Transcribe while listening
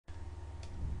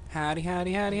Howdy,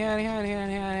 howdy, howdy, howdy, howdy,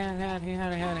 howdy, howdy, howdy,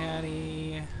 howdy, howdy,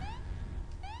 howdy.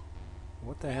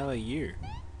 What the hell are you?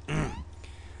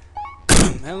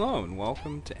 Hello and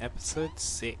welcome to episode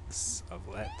 6 of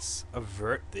Let's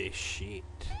Avert This Shit.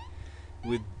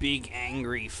 With big,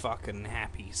 angry, fucking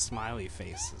happy smiley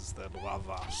faces that love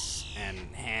us, and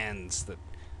hands that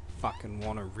fucking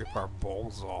want to rip our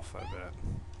balls off, I bet.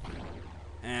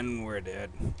 And we're dead.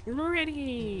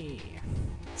 Ready!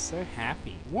 So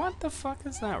happy. What the fuck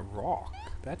is that rock?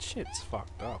 That shit's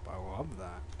fucked up. I love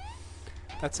that.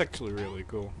 That's actually really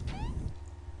cool.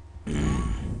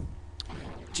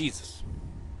 Jesus.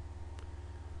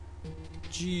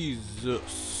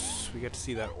 Jesus. We get to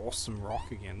see that awesome rock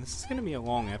again. This is gonna be a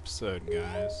long episode,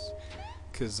 guys.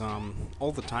 Cause,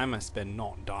 all the time I spend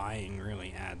not dying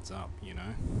really adds up, you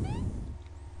know?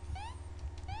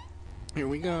 Here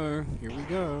we go, here we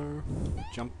go.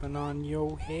 Jumping on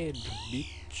your head,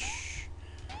 bitch.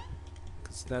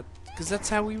 Cause that's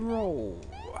how we roll.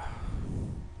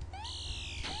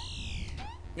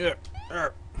 Yeah.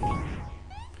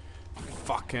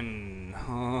 Fucking.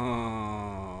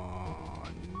 Oh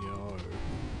no.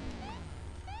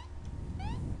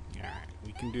 Alright,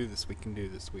 we can do this, we can do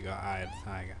this. We got Eye of the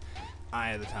Tiger.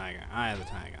 Eye of the Tiger, Eye of the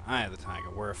Tiger, Eye of the Tiger.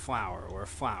 We're a flower, we're a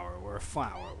flower, we're a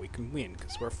flower. We can win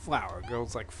because we're a flower.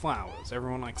 Girls like flowers.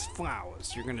 Everyone likes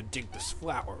flowers. You're gonna dig this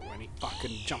flower when he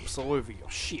fucking jumps all over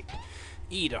your shit.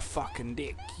 Eat a fucking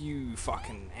dick, you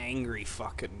fucking angry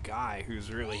fucking guy who's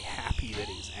really happy that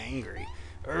he's angry.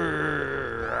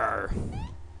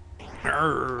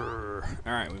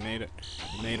 Alright, we made it.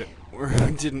 We made it.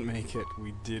 We didn't make it.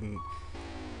 We didn't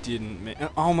make.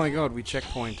 Oh my god, we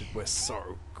checkpointed. We're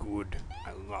so good.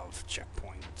 I love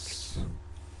checkpoints.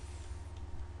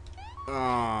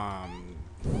 How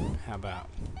about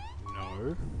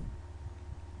no?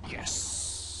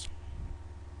 Yes.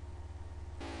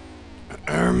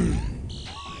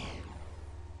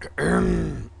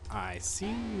 I see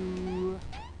you.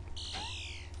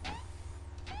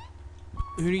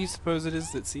 Who do you suppose it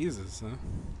is that sees us, huh?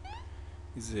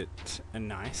 Is it a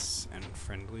nice and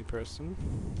friendly person?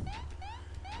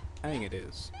 I think it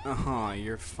is.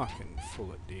 You're fucking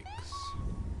full of dicks.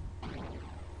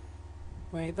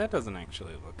 Wait, that doesn't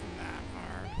actually look that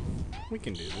hard. We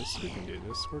can do this, we can do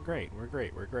this. We're great, we're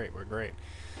great, we're great, we're great.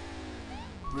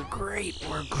 We're great,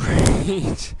 we're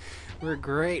great. We're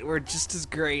great, we're just as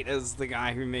great as the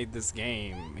guy who made this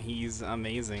game. He's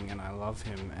amazing and I love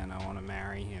him and I want to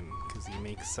marry him because he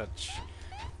makes such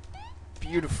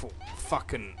beautiful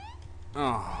fucking...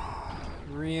 Oh,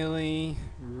 really?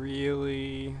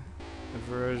 Really?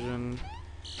 Eversion?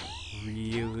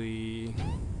 Really?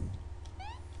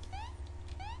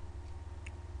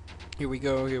 Here we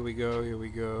go, here we go, here we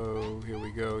go, here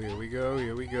we go, here we go,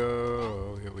 here we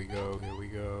go, here we go, here we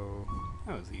go.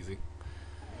 That was easy.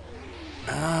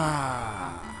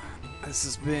 This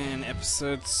has been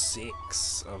episode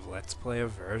 6 of Let's Play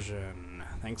Eversion.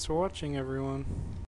 Thanks for watching, everyone.